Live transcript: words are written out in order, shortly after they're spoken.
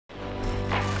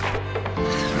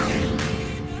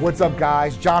What's up,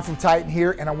 guys? John from Titan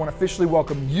here, and I want to officially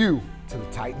welcome you to the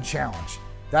Titan Challenge.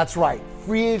 That's right,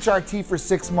 free HRT for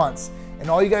 6 months, and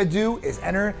all you got to do is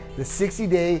enter the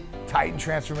 60-day Titan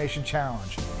Transformation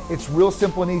Challenge. It's real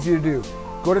simple and easy to do.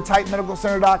 Go to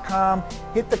TitanMedicalCenter.com,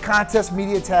 hit the Contest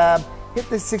Media tab, hit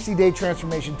the 60-day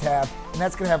Transformation tab, and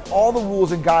that's going to have all the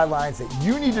rules and guidelines that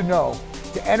you need to know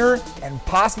to enter and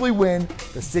possibly win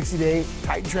the 60-day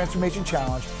Titan Transformation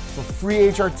Challenge for free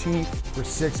HRT for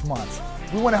 6 months.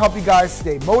 We want to help you guys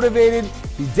stay motivated,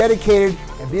 be dedicated,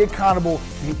 and be accountable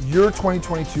to hit your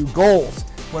 2022 goals.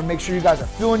 We want to make sure you guys are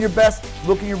feeling your best,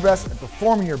 looking your best, and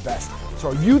performing your best. So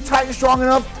are you Titan strong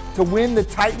enough to win the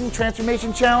Titan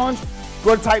Transformation Challenge?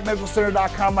 Go to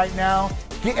TitanMedicalCenter.com right now,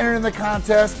 get entered in the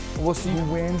contest, and we'll see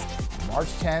who wins March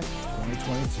 10th,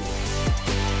 2022.